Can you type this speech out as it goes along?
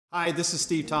Hi, this is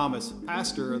Steve Thomas,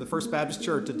 pastor of the First Baptist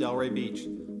Church at Delray Beach.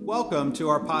 Welcome to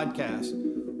our podcast.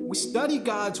 We study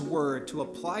God's Word to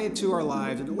apply it to our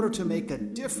lives in order to make a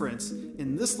difference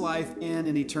in this life and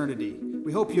in eternity.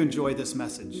 We hope you enjoy this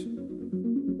message.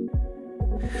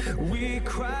 We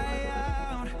cry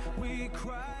out, we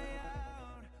cry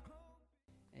out.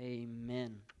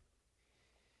 Amen.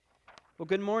 Well,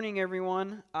 good morning,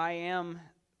 everyone. I am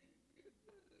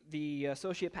the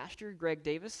associate pastor, Greg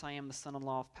Davis. I am the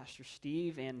son-in-law of Pastor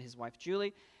Steve and his wife,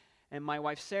 Julie. And my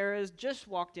wife, Sarah, has just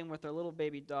walked in with her little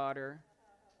baby daughter,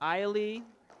 Eiley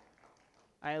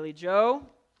Jo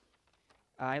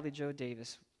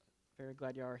Davis. Very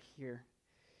glad you are here.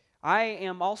 I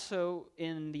am also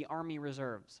in the Army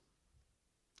Reserves.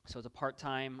 So as a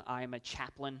part-time, I'm a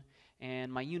chaplain, and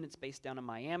my unit's based down in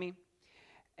Miami.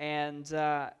 And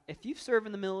if you've served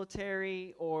in the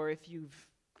military or if you've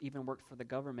even worked for the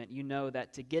government, you know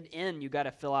that to get in, you got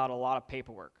to fill out a lot of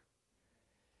paperwork.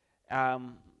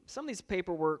 Some of these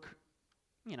paperwork,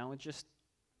 you just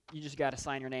got to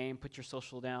sign your name, put your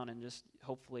social down, and just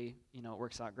hopefully, it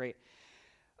works out great.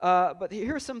 But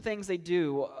here are some things they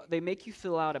do. They make you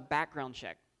fill out a background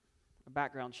check,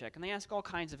 and they ask all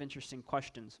kinds of interesting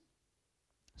questions.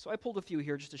 So I pulled a few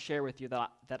here just to share with you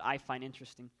that I find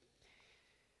interesting.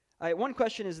 One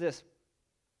question is this: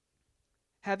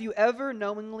 have you ever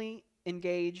knowingly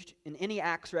engaged in any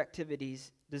acts or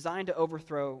activities designed to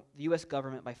overthrow the U.S.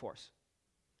 government by force?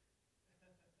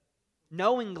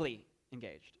 Knowingly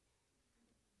engaged.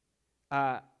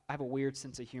 I have a weird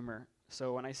sense of humor,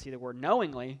 so when I see the word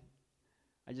knowingly,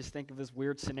 I just think of this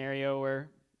weird scenario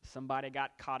where somebody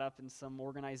got caught up in some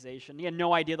organization. He had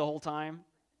no idea the whole time,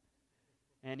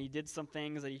 and he did some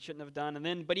things that he shouldn't have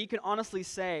done, but he can honestly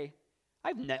say,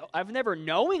 I've never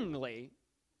knowingly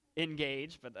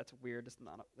engaged, but that's weird.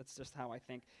 That's just how I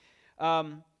think.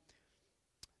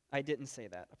 I didn't say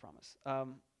that, I promise.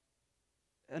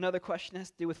 Another question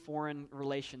has to do with foreign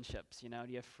relationships. Do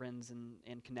you have friends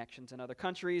and connections in other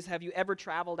countries? Have you ever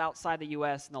traveled outside the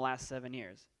U.S. in the last 7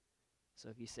 years? So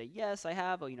if you say, yes, I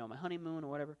have, my honeymoon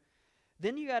or whatever,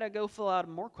 then you got to go fill out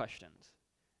more questions.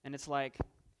 And it's like,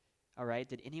 all right,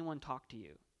 did anyone talk to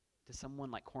you? Did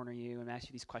someone corner you and ask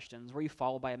you these questions? Were you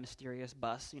followed by a mysterious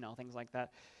bus? Things like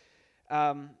that.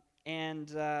 And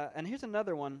here's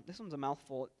another one. This one's a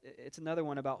mouthful. It's another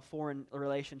one about foreign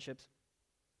relationships.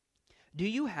 Do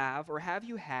you have or have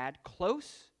you had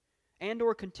close and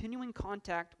or continuing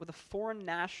contact with a foreign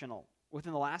national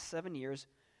within the last 7 years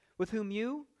with whom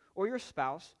you or your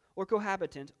spouse or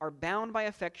cohabitant are bound by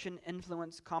affection,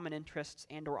 influence, common interests,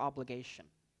 and or obligation?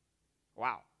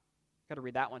 Wow. Got to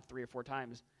read that one 3 or 4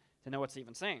 times to know what's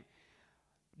even saying.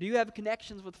 Do you have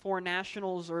connections with foreign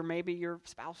nationals, or maybe your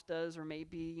spouse does, or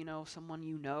maybe, someone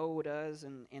you know does,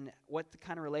 and what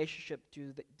kind of relationship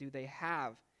do they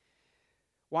have?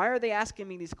 Why are they asking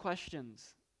me these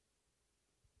questions?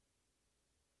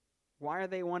 Why are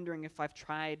they wondering if I've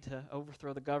tried to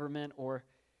overthrow the government or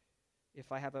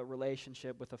if I have a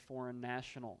relationship with a foreign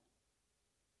national?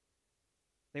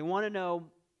 They want to know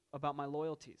about my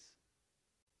loyalties.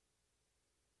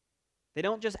 They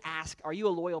don't just ask, are you a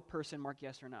loyal person, mark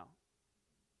yes or no,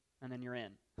 and then you're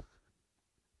in.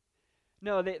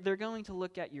 No, they're going to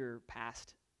look at your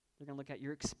past. They're going to look at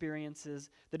your experiences,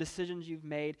 the decisions you've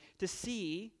made, to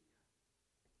see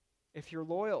if you're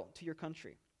loyal to your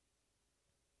country.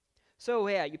 So,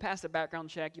 yeah, you pass the background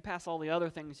check, you pass all the other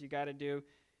things you got to do,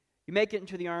 you make it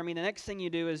into the Army, the next thing you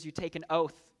do is you take an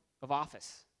oath of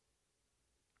office.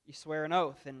 You swear an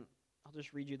oath, and I'll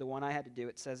just read you the one I had to do.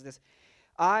 It says this: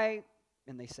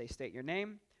 and they say, state your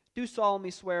name, do solemnly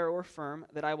swear or affirm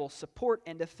that I will support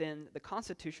and defend the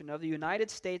Constitution of the United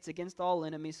States against all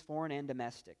enemies, foreign and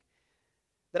domestic,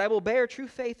 that I will bear true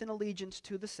faith and allegiance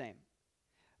to the same,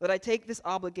 that I take this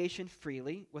obligation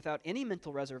freely without any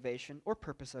mental reservation or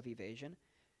purpose of evasion,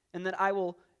 and that I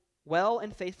will well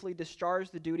and faithfully discharge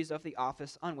the duties of the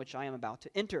office on which I am about to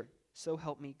enter. So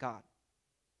help me God.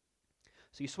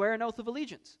 So you swear an oath of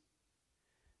allegiance,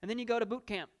 and then you go to boot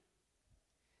camp.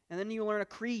 And then you learn a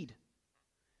creed,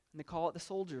 and they call it the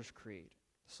Soldier's Creed.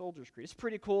 The Soldier's Creed. It's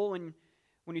pretty cool when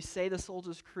you say the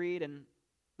Soldier's Creed and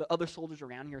the other soldiers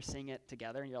around you are saying it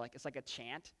together, and you're like, it's like a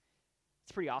chant.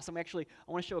 It's pretty awesome. Actually,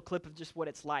 I want to show a clip of just what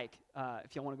it's like.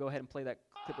 If you want to go ahead and play that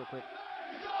clip real quick.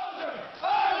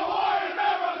 I'm a warrior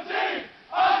member of the team.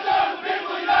 I serve the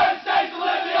people of the United States and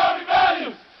live the Army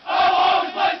values. I will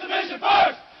always place the mission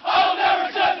first. I will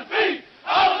never accept defeat.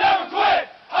 I will never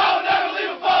quit. I will never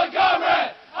leave a fallen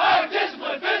comrade. I am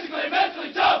disciplined, physically and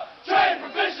mentally tough, trained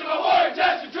proficient in my warrior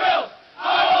tests and drills.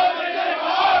 I will maintain my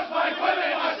arms, my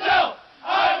equipment, and myself.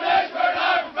 I am an expert and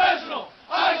I am a professional.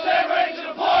 I stand ready to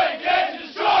deploy, engage, and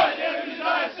destroy.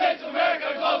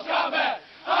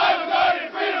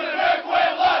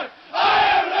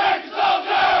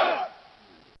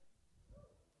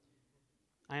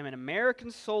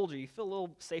 American soldier. You feel a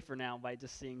little safer now by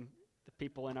just seeing the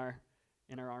people in our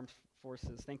armed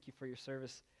forces. Thank you for your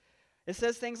service. It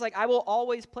says things like, I will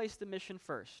always place the mission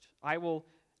first. I will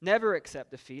never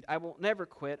accept defeat. I will never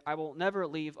quit. I will never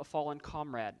leave a fallen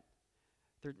comrade.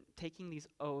 They're taking these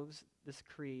oaths, this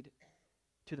creed,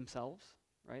 to themselves,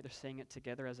 right? They're saying it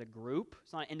together as a group.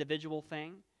 It's not an individual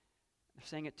thing. They're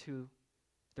saying it to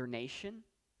their nation,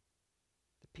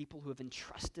 the people who have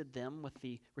entrusted them with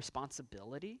the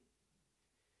responsibility.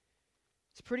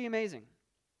 It's pretty amazing.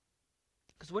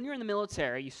 Because when you're in the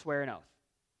military, you swear an oath.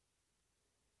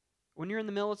 When you're in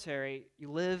the military, you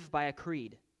live by a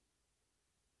creed.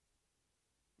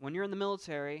 When you're in the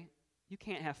military, you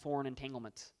can't have foreign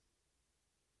entanglements.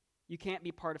 You can't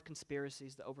be part of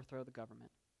conspiracies to overthrow the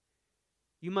government.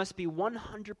 You must be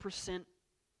 100%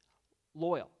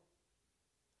 loyal,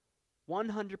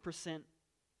 100%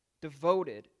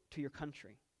 devoted to your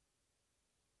country.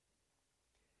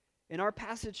 In our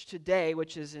passage today,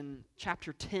 which is in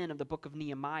chapter 10 of the book of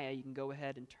Nehemiah, you can go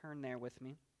ahead and turn there with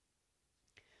me.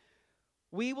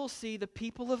 We will see the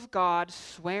people of God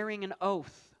swearing an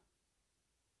oath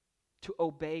to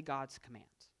obey God's commands.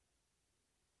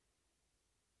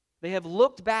 They have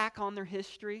looked back on their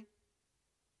history,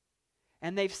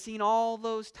 and they've seen all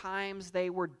those times they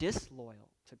were disloyal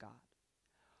to God.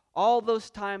 All those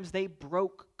times they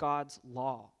broke God's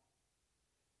law,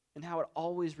 and how it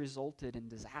always resulted in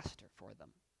disaster for them.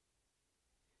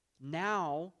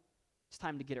 Now it's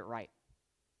time to get it right.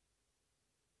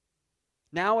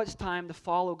 Now it's time to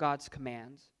follow God's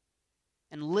commands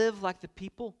and live like the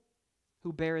people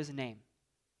who bear His name.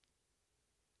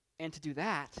 And to do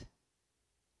that,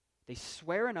 they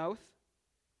swear an oath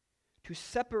to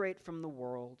separate from the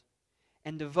world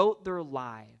and devote their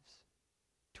lives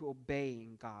to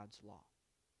obeying God's law.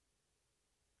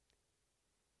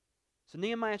 So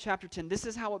Nehemiah chapter 10, this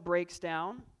is how it breaks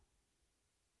down.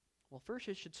 Well, first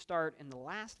it should start in the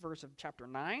last verse of chapter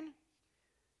 9,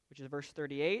 which is verse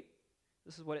 38.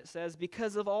 This is what it says.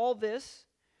 Because of all this,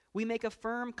 we make a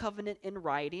firm covenant in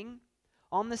writing.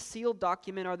 On the sealed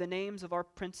document are the names of our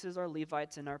princes, our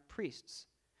Levites, and our priests.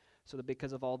 So that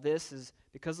because of all this is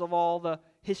because of all the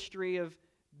history of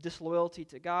disloyalty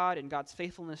to God and God's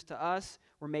faithfulness to us,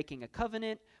 we're making a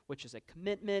covenant, which is a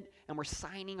commitment, and we're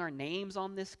signing our names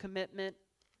on this commitment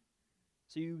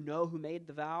so you know who made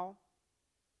the vow.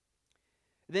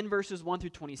 Then verses 1 through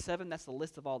 27, that's the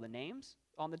list of all the names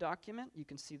on the document. You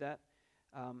can see that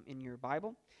in your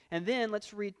Bible. And then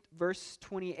let's read verse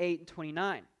 28 and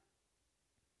 29.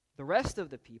 The rest of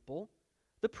the people,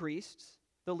 the priests,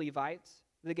 the Levites,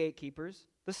 the gatekeepers,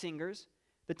 the singers,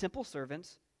 the temple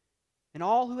servants, and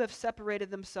all who have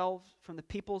separated themselves from the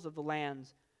peoples of the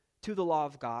lands to the law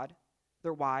of God,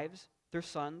 their wives, their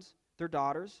sons, their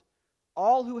daughters,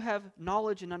 all who have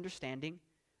knowledge and understanding,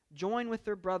 join with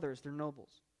their brothers, their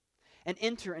nobles, and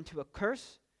enter into a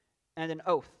curse and an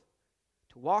oath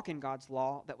to walk in God's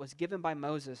law that was given by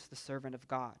Moses, the servant of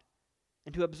God,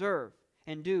 and to observe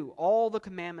and do all the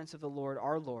commandments of the Lord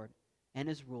our Lord and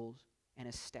His rules and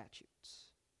His statutes.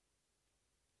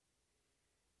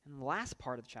 In the last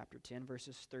part of chapter 10,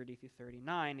 verses 30 through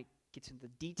 39, it gets into the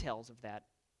details of that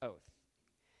oath.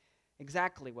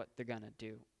 Exactly what they're going to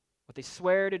do. What they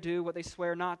swear to do, what they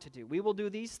swear not to do. We will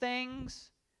do these things.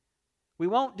 We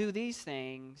won't do these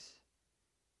things.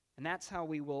 And that's how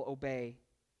we will obey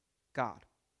God.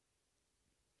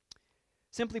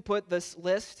 Simply put, this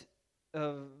list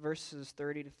of verses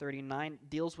 30 to 39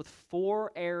 deals with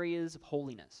 4 areas of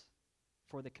holiness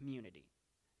for the community.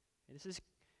 This is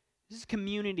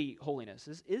community holiness.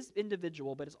 This is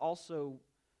individual, but it's also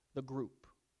the group.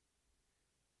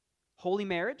 Holy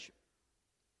marriage.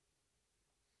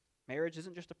 Marriage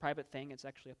isn't just a private thing, it's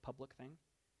actually a public thing.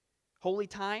 Holy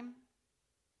time.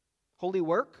 Holy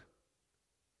work.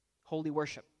 Holy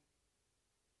worship.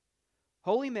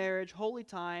 Holy marriage, holy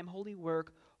time, holy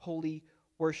work, holy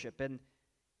worship. And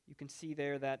you can see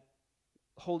there that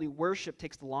holy worship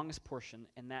takes the longest portion,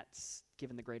 and that's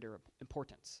given the greater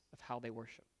importance of how they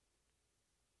worship.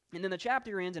 And then the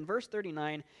chapter ends in verse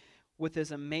 39 with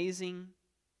this amazing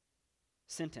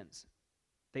sentence.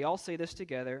 They all say this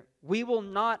together: we will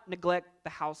not neglect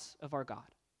the house of our God.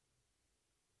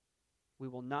 We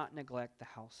will not neglect the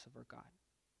house of our God.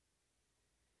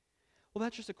 Well,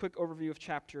 that's just a quick overview of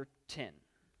chapter 10.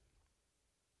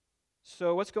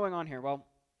 So what's going on here? Well,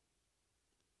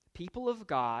 the people of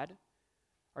God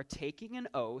are taking an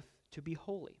oath to be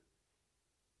holy.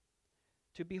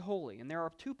 To be holy. And there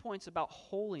are 2 points about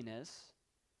holiness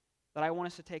that I want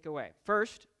us to take away.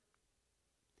 First,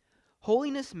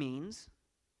 holiness means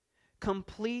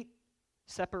complete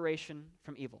separation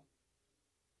from evil.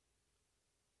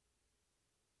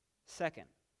 Second,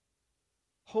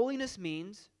 holiness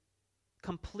means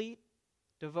complete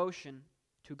devotion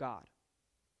to God.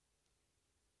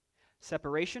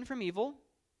 Separation from evil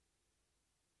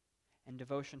and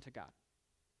devotion to God.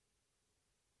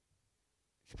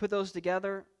 If you put those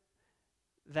together,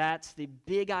 that's the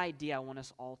big idea I want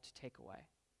us all to take away.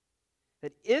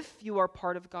 That if you are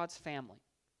part of God's family,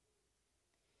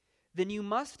 then you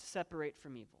must separate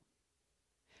from evil.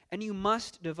 And you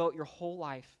must devote your whole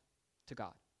life to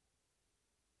God.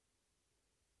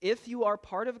 If you are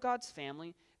part of God's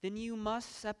family, then you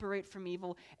must separate from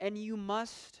evil and you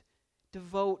must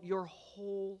devote your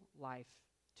whole life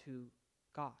to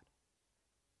God.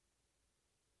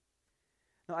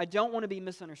 Now, I don't want to be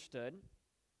misunderstood.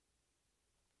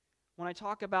 When I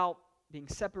talk about being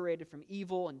separated from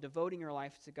evil and devoting your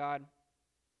life to God,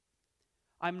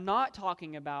 I'm not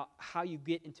talking about how you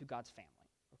get into God's family,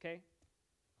 okay?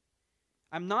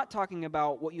 I'm not talking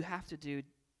about what you have to do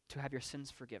to have your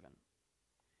sins forgiven.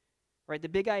 Right? The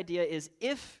big idea is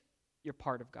if you're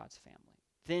part of God's family,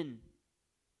 then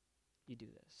you do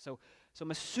this. So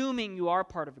I'm assuming you are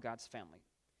part of God's family,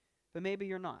 but maybe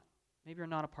you're not. Maybe you're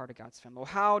not a part of God's family. Well,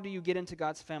 how do you get into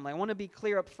God's family? I want to be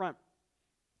clear up front.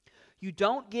 You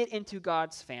don't get into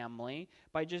God's family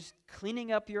by just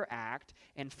cleaning up your act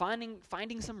and finding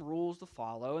some rules to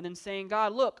follow and then saying,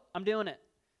 God, look, I'm doing it.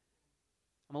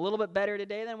 I'm a little bit better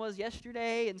today than I was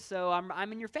yesterday, and so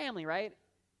I'm in your family, right?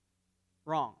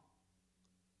 Wrong.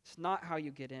 It's not how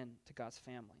you get into God's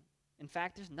family. In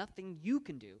fact, there's nothing you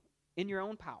can do in your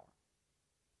own power.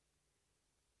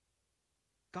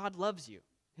 God loves you.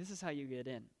 This is how you get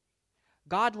in.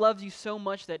 God loves you so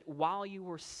much that while you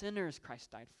were sinners, Christ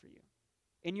died for you.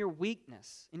 In your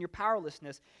weakness, in your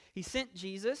powerlessness, He sent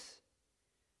Jesus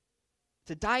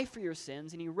to die for your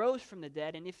sins, and He rose from the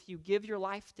dead, and if you give your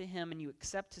life to Him and you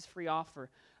accept His free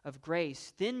offer of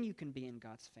grace, then you can be in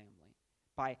God's family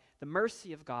by the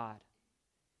mercy of God.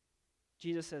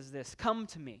 Jesus says this, "Come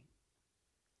to me,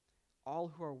 all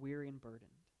who are weary and burdened,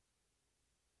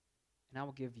 and I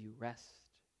will give you rest."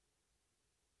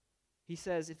 He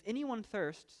says, if anyone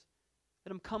thirsts,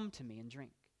 let him come to me and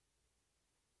drink.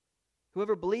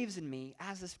 Whoever believes in me,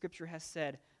 as the Scripture has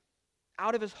said,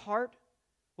 out of his heart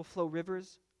will flow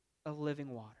rivers of living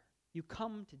water. You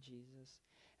come to Jesus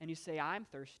and you say, I'm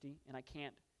thirsty and I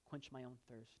can't quench my own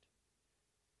thirst.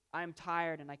 I'm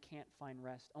tired and I can't find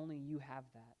rest. Only you have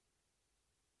that.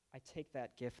 I take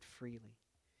that gift freely.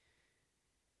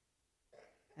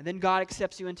 And then God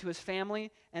accepts you into His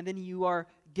family, and then you are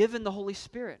given the Holy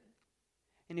Spirit.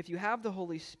 And if you have the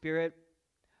Holy Spirit,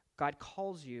 God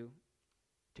calls you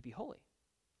to be holy.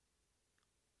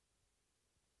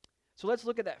 So let's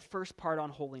look at that first part on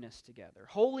holiness together.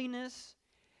 Holiness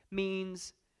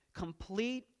means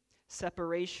complete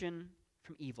separation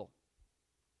from evil.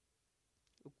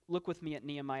 Look with me at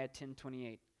Nehemiah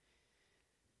 10:28.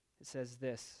 It says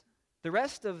this, the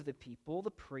rest of the people, the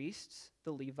priests,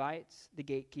 the Levites, the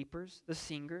gatekeepers, the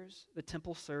singers, the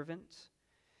temple servants,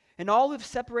 and all who have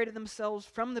separated themselves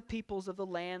from the peoples of the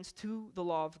lands to the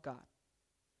law of God,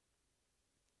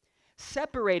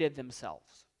 separated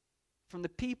themselves from the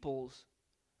peoples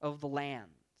of the lands.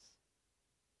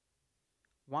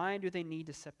 Why do they need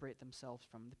to separate themselves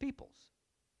from the peoples?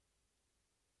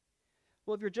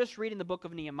 Well, if you're just reading the book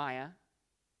of Nehemiah,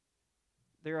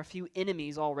 there are a few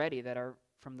enemies already that are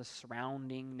from the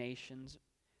surrounding nations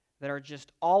that are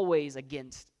just always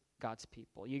against God's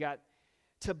people. You got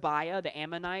Tobiah, the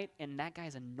Ammonite, and that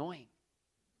guy's annoying.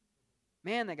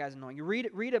 Man, that guy's annoying. You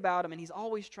read about him, and he's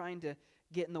always trying to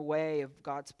get in the way of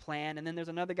God's plan. And then there's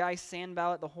another guy,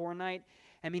 Sanballat the Horonite.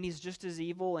 I mean, he's just as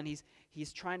evil, and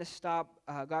he's trying to stop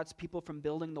God's people from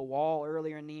building the wall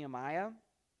earlier in Nehemiah.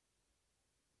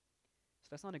 So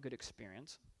that's not a good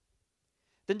experience.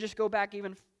 Then just go back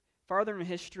even farther in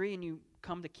history, and you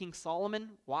come to King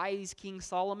Solomon. Why is King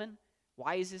Solomon?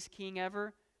 Why is this king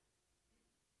ever?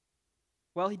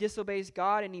 Well, he disobeys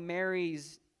God, and he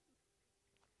marries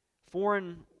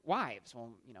foreign wives.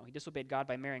 Well, he disobeyed God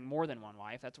by marrying more than one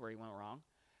wife. That's where he went wrong.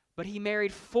 But he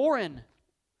married foreign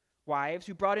wives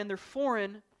who brought in their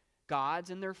foreign gods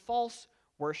and their false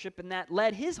worship, and that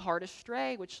led his heart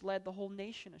astray, which led the whole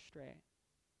nation astray.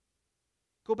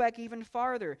 Go back even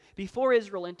farther. Before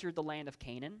Israel entered the land of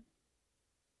Canaan,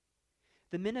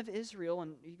 the men of Israel,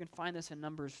 and you can find this in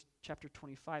Numbers chapter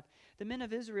 25, the men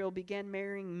of Israel began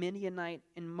marrying Midianite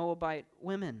and Moabite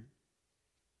women,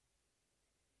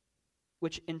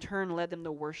 which in turn led them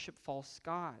to worship false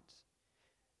gods.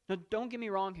 Now, don't get me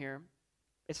wrong here.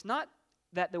 It's not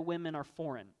that the women are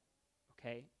foreign,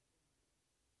 okay?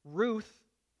 Ruth,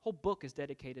 whole book is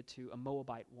dedicated to a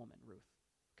Moabite woman, Ruth,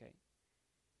 okay?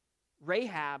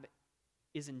 Rahab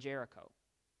is in Jericho.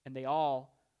 And they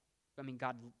all,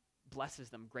 God blesses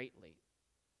them greatly.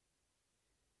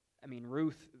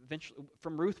 Ruth, eventually,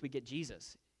 from Ruth we get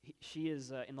Jesus. She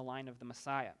is in the line of the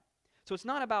Messiah. So it's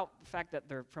not about the fact that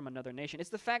they're from another nation.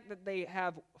 It's the fact that they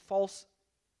have false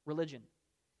religion,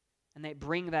 and they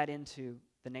bring that into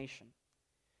the nation.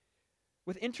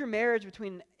 With intermarriage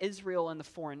between Israel and the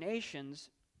foreign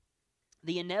nations,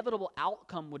 the inevitable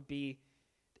outcome would be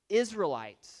the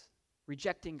Israelites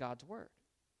rejecting God's word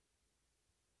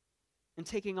and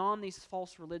taking on these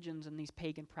false religions and these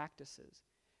pagan practices.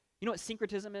 You know what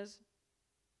syncretism is?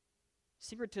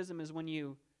 Syncretism is when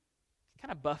you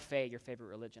kind of buffet your favorite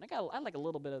religion. I like a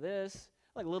little bit of this.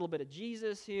 I like a little bit of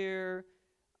Jesus here.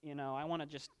 I want to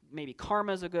just, maybe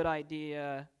karma's a good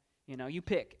idea. You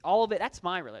pick. All of it, that's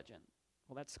my religion.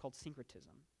 Well, that's called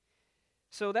syncretism.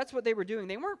 So that's what they were doing.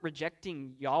 They weren't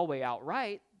rejecting Yahweh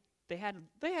outright. They had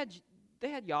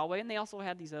Yahweh, and they also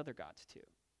had these other gods too.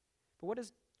 But what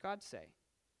does God say?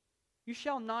 You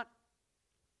shall not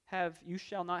have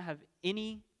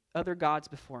any other gods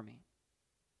before me.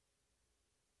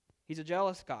 He's a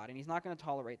jealous God, and he's not going to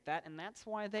tolerate that, and that's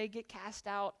why they get cast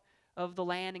out of the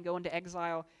land and go into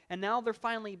exile, and now they're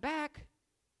finally back,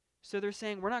 so they're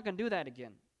saying, we're not going to do that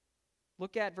again.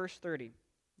 Look at verse 30.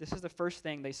 This is the first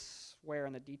thing they swear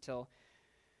in the detail.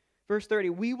 Verse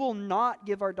 30, we will not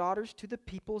give our daughters to the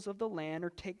peoples of the land or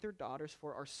take their daughters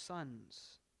for our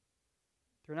sons.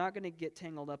 They're not going to get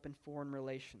tangled up in foreign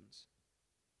relations,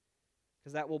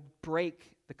 because that will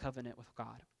break the covenant with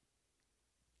God.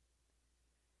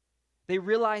 They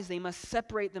realize they must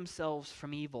separate themselves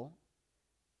from evil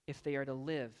if they are to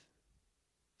live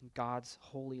in God's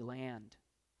holy land.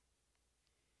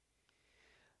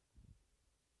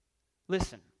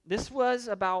 Listen, this was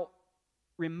about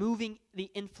removing the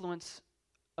influence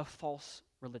of false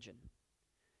religion.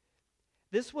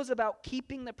 This was about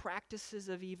keeping the practices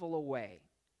of evil away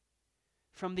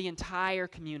from the entire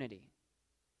community.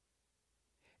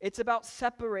 It's about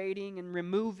separating and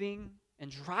removing and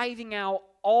driving out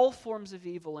all forms of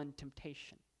evil and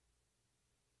temptation.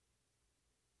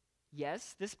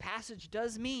 Yes, this passage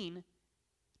does mean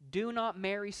do not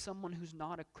marry someone who's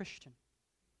not a Christian.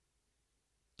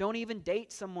 Don't even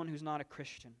date someone who's not a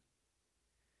Christian.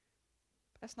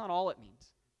 But that's not all it means.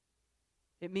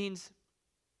 It means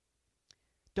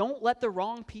don't let the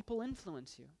wrong people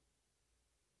influence you.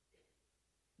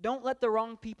 Don't let the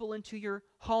wrong people into your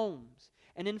homes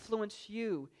and influence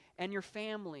you and your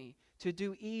family to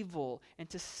do evil and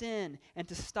to sin and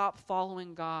to stop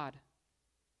following God.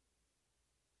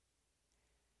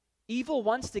 Evil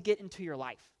wants to get into your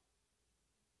life.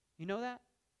 You know that?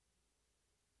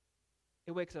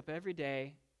 It wakes up every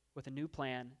day with a new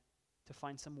plan to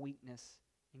find some weakness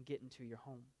and get into your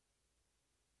home.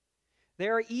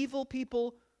 There are evil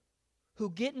people who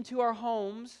get into our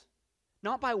homes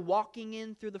not by walking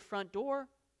in through the front door,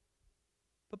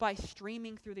 but by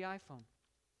streaming through the iPhone.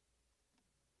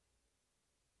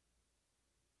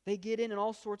 They get in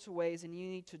all sorts of ways, and you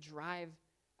need to drive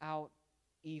out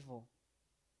evil.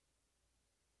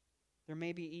 There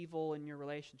may be evil in your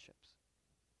relationships.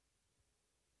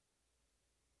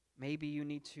 Maybe you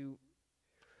need to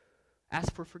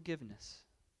ask for forgiveness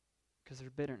because there's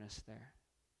bitterness there.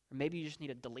 Or maybe you just need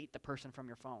to delete the person from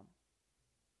your phone.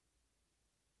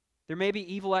 There may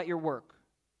be evil at your work.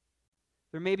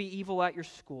 There may be evil at your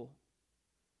school.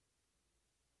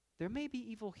 There may be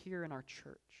evil here in our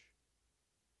church.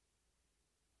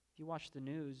 If you watch the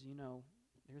news, you know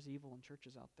there's evil in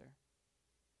churches out there.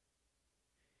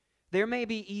 There may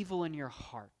be evil in your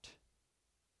heart.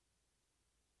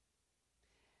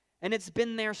 And it's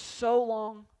been there so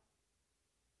long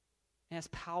and has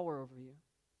power over you.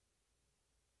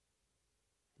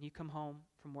 And you come home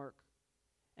from work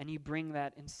and you bring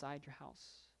that inside your house.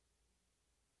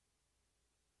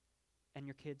 And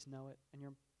your kids know it, and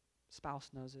your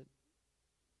spouse knows it.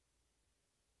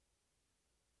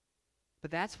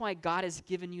 But that's why God has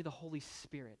given you the Holy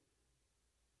Spirit.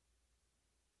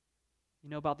 You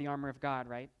know about the armor of God,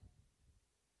 right?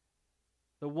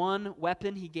 The one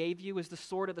weapon he gave you is the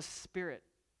sword of the Spirit.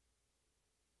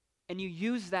 And you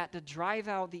use that to drive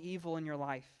out the evil in your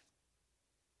life.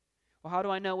 Well, how do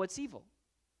I know what's evil?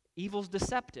 Evil's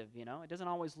deceptive, you know. It doesn't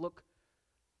always look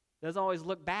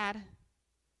bad.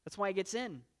 That's why it gets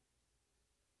in.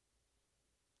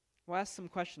 We'll ask some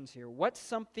questions here. What's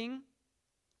something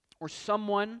or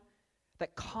someone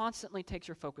that constantly takes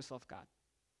your focus off God?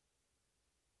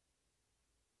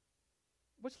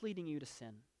 What's leading you to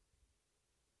sin?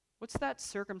 What's that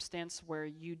circumstance where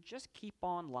you just keep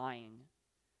on lying?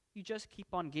 You just keep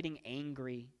on getting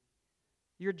angry.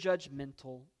 You're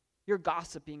judgmental. You're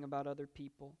gossiping about other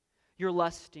people. You're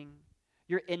lusting.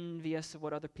 You're envious of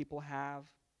what other people have.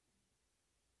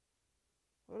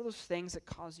 What are those things that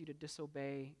cause you to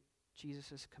disobey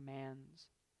Jesus' commands?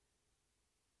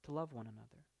 To love one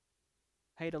another.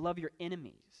 Hey, to love your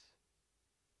enemies.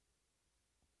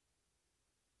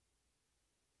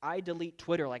 I delete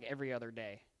Twitter like every other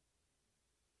day.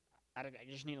 I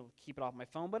just need to keep it off my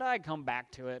phone, but I come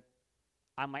back to it.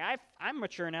 I'm like, I'm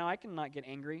mature now. I cannot get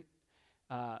angry,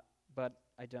 but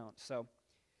I don't. So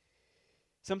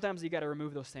sometimes you got to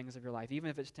remove those things of your life, even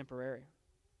if it's temporary.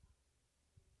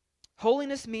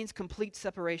 Holiness means complete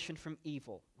separation from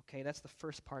evil. Okay, that's the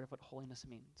first part of what holiness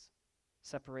means.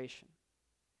 Separation.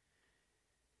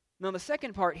 Now the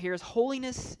second part here is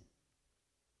holiness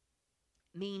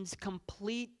means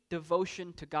complete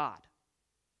devotion to God.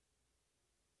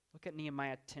 Look at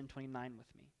Nehemiah 10:29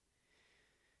 with me.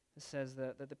 It says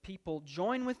that the people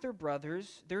join with their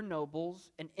brothers, their nobles,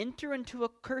 and enter into a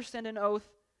curse and an oath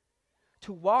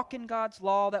to walk in God's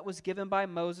law that was given by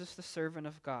Moses, the servant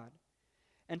of God,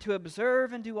 and to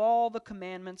observe and do all the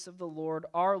commandments of the Lord,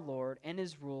 our Lord, and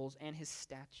his rules and his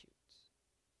statutes.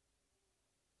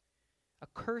 A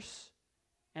curse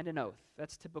and an oath.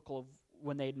 That's typical of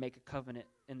when they'd make a covenant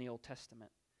in the Old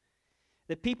Testament.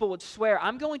 The people would swear,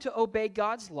 I'm going to obey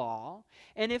God's law,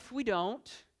 and if we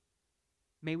don't,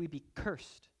 may we be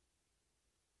cursed.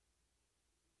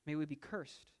 May we be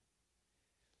cursed.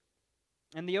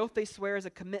 And the oath they swear is a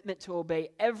commitment to obey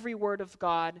every word of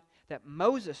God that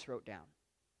Moses wrote down.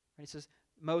 Right? It says,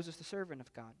 Moses, the servant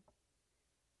of God.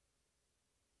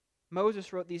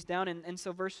 Moses wrote these down, and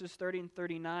so verses 30 and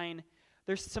 39,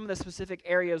 there's some of the specific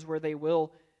areas where they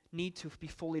will need to be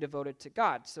fully devoted to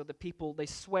God. So the people, they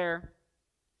swear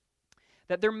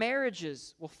that their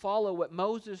marriages will follow what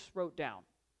Moses wrote down.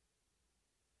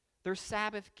 Their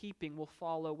Sabbath keeping will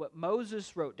follow what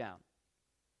Moses wrote down.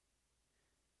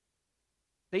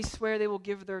 They swear they will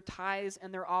give their tithes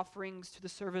and their offerings to the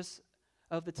service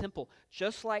of the temple,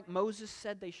 just like Moses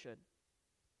said they should.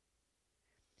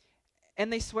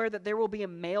 And they swear that there will be a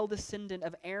male descendant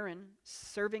of Aaron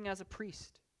serving as a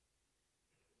priest,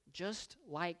 just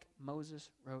like Moses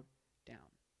wrote down.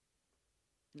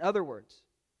 In other words,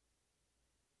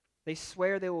 they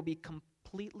swear they will be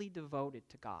completely devoted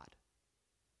to God.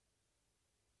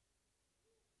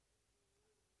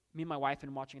 Me and my wife have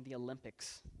been watching the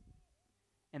Olympics,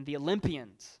 and the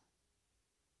Olympians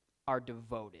are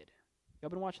devoted. Y'all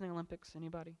been watching the Olympics?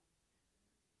 Anybody?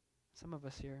 Some of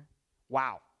us here.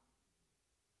 Wow.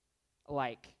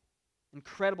 Like,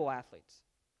 incredible athletes.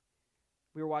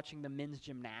 We were watching the men's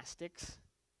gymnastics.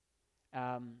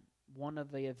 One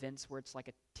of the events where it's like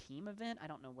a team event. I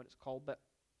don't know what it's called, but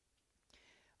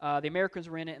the Americans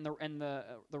were in it, and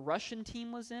the Russian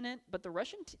team was in it. But the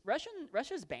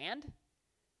Russia's banned,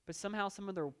 but somehow some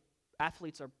of their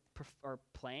athletes are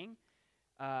playing.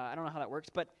 I don't know how that works,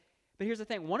 but here's the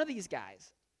thing. One of these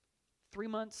guys, 3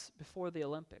 months before the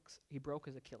Olympics, he broke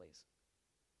his Achilles.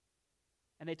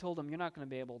 And they told him, you're not going to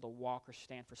be able to walk or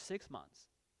stand for 6 months.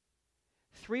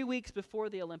 3 weeks before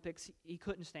the Olympics, he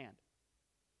couldn't stand.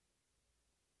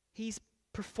 He's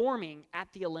performing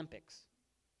at the Olympics,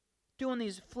 doing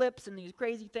these flips and these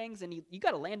crazy things, and you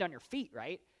got to land on your feet,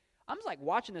 right? I'm just like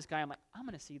watching this guy. I'm like, I'm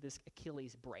going to see this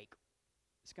Achilles break.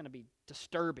 It's going to be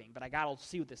disturbing, but I got to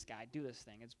see this guy do this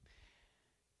thing. It's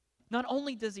not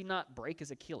only does he not break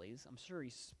his Achilles, I'm sure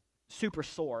he's super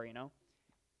sore, you know.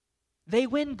 They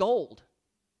win gold.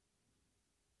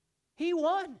 He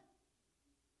won.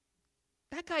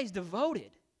 That guy's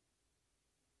devoted.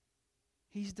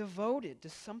 He's devoted to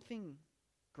something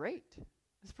great.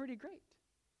 It's pretty great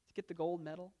to get the gold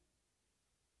medal.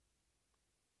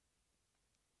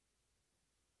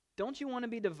 Don't you want to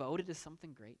be devoted to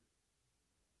something great?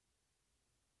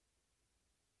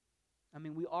 I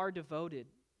mean, we are devoted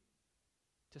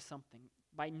to something.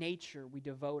 By nature, we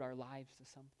devote our lives to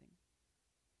something.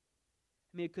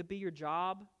 I mean, it could be your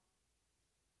job,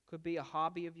 could be a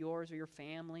hobby of yours or your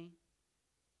family.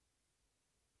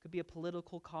 It could be a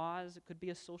political cause. It could be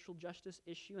a social justice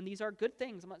issue. And these are good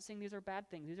things. I'm not saying these are bad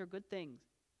things. These are good things.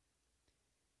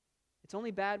 It's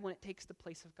only bad when it takes the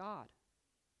place of God.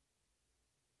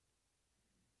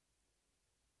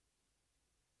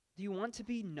 Do you want to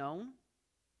be known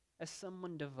as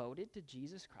someone devoted to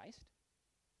Jesus Christ?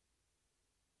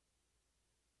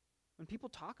 When people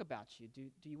talk about you, do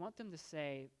you want them to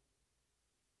say,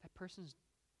 that person's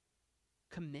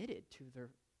committed to their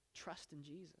trust in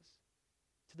Jesus,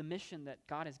 to the mission that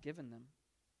God has given them?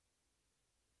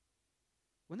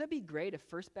 Wouldn't that be great if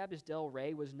First Baptist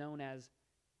Delray was known as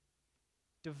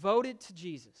devoted to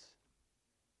Jesus?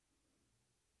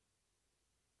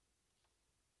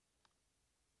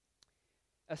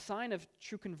 A sign of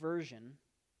true conversion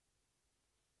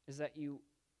is that you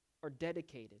are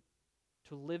dedicated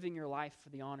to living your life for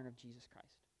the honor of Jesus Christ.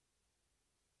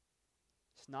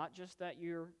 It's not just that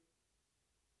your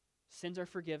sins are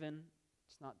forgiven.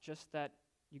 It's not just that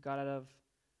you got out of,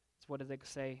 what do they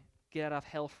say, get out of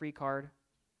hell free card.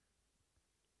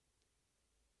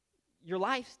 Your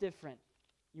life's different.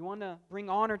 You want to bring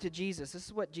honor to Jesus. This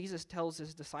is what Jesus tells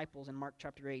his disciples in Mark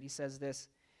chapter 8. He says this,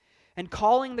 "And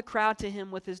calling the crowd to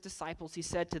him with his disciples, he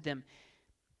said to them,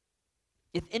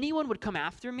 'If anyone would come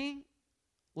after me,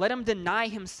 let him deny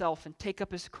himself and take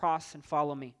up his cross and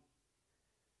follow me.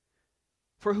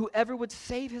 For whoever would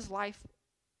save his life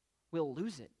will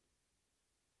lose it.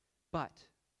 But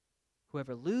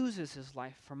whoever loses his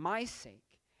life for my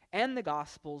sake and the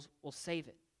gospel's will save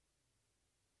it.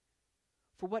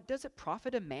 For what does it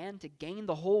profit a man to gain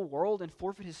the whole world and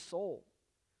forfeit his soul?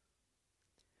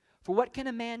 For what can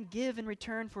a man give in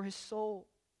return for his soul?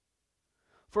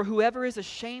 For whoever is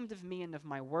ashamed of me and of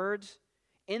my words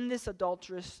in this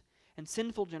adulterous and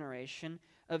sinful generation,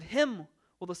 of him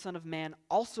will the Son of Man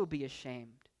also be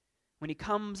ashamed when he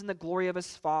comes in the glory of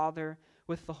his Father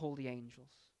with the holy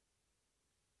angels.'"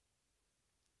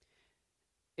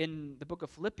 In the book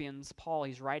of Philippians, Paul,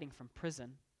 he's writing from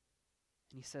prison,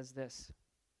 and he says this,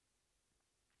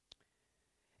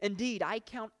 "Indeed, I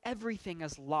count everything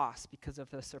as loss because of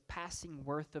the surpassing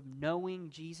worth of knowing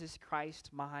Jesus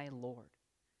Christ my Lord.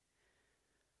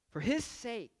 For his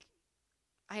sake,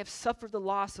 I have suffered the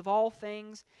loss of all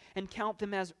things and count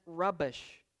them as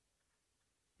rubbish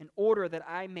in order that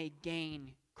I may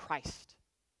gain Christ."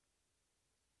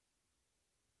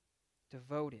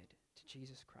 Devoted to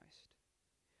Jesus Christ.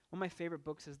 One of my favorite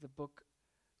books is the book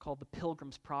called The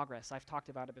Pilgrim's Progress. I've talked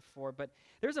about it before, but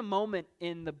there's a moment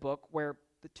in the book where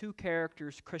the two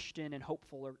characters, Christian and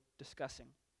Hopeful, are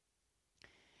discussing.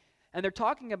 And they're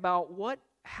talking about what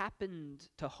happened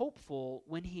to Hopeful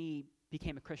when he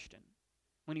became a Christian,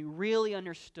 when he really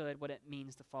understood what it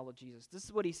means to follow Jesus. This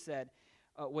is what he said,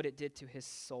 what it did to his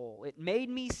soul. "It made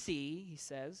me see," he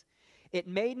says, "it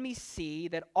made me see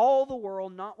that all the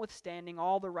world, notwithstanding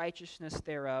all the righteousness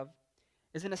thereof,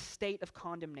 is in a state of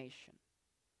condemnation.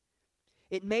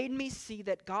 It made me see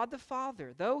that God the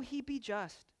Father, though he be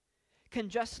just, can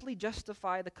justly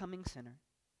justify the coming sinner.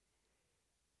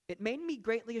 It made me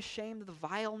greatly ashamed of the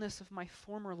vileness of my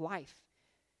former life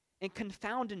and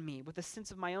confounded me with a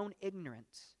sense of my own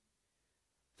ignorance.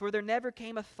 For there never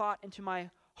came a thought into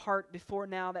my heart before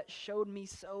now that showed me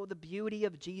so the beauty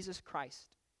of Jesus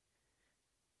Christ.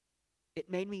 It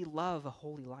made me love a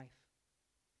holy life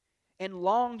and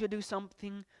long to do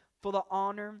something for the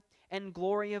honor and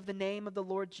glory of the name of the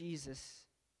Lord Jesus.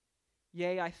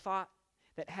 Yea, I thought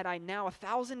that had I now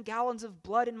 1,000 gallons of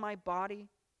blood in my body,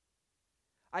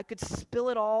 I could spill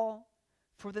it all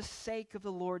for the sake of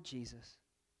the Lord Jesus.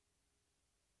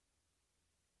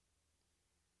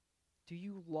 Do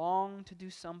you long to do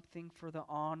something for the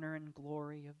honor and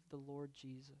glory of the Lord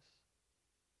Jesus?"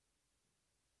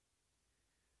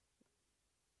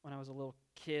 When I was a little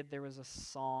kid, there was a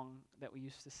song that we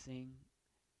used to sing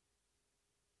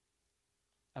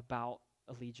about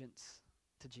allegiance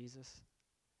to Jesus.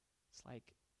 It's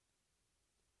like,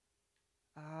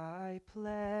 "I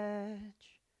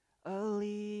pledge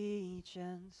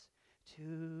allegiance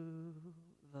to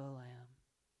the Lamb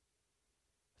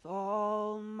with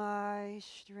all my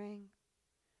strength,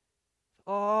 with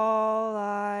all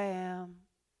I am.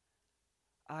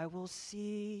 I will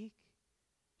seek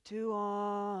to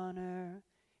honor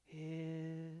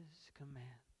his commands.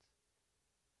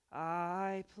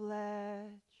 I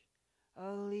pledge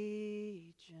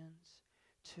allegiance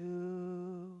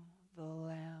to the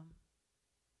Lamb."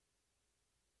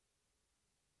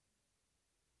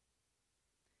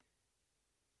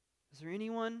 Is there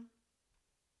anyone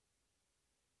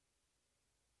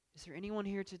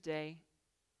here today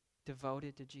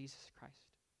devoted to Jesus Christ?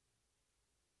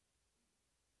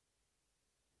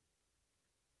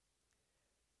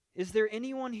 Is there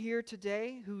anyone here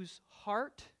today whose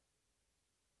heart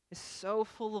is so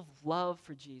full of love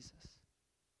for Jesus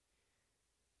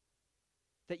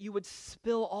that you would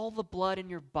spill all the blood in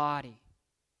your body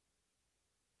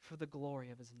for the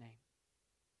glory of his name?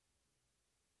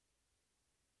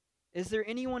 Is there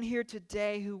anyone here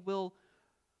today who will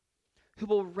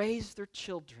raise their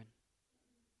children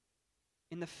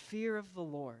in the fear of the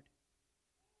Lord?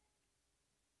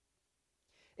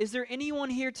 Is there anyone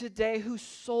here today whose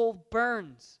soul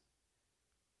burns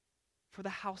for the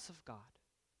house of God?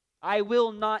 I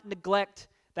will not neglect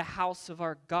the house of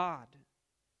our God.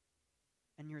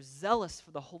 And you're zealous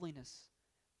for the holiness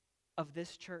of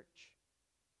this church.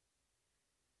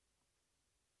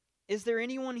 Is there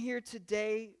anyone here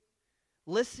today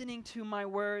listening to my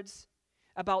words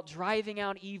about driving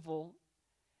out evil,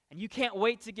 and you can't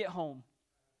wait to get home.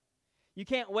 You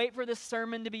can't wait for this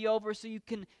sermon to be over so you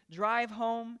can drive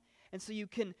home and so you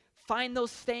can find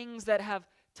those things that have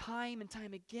time and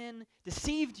time again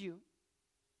deceived you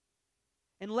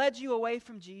and led you away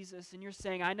from Jesus, and you're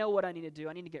saying, I know what I need to do.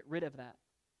 I need to get rid of that.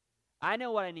 I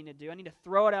know what I need to do. I need to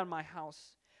throw it out of my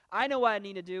house. I know what I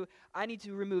need to do. I need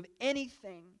to remove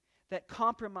anything that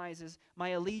compromises my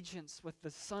allegiance with the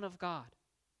Son of God.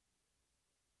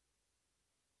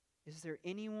 Is there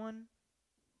anyone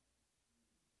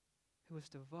who is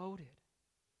devoted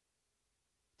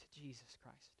to Jesus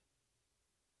Christ?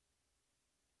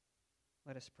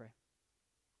 Let us pray.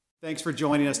 Thanks for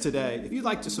joining us today. If you'd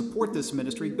like to support this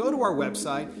ministry, go to our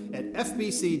website at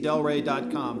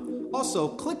fbcdelray.com. Also,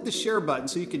 click the share button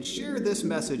so you can share this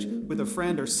message with a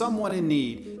friend or someone in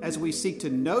need as we seek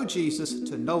to know Jesus,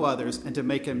 to know others, and to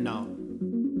make him known.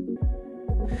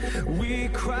 We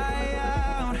cry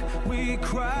out, we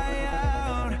cry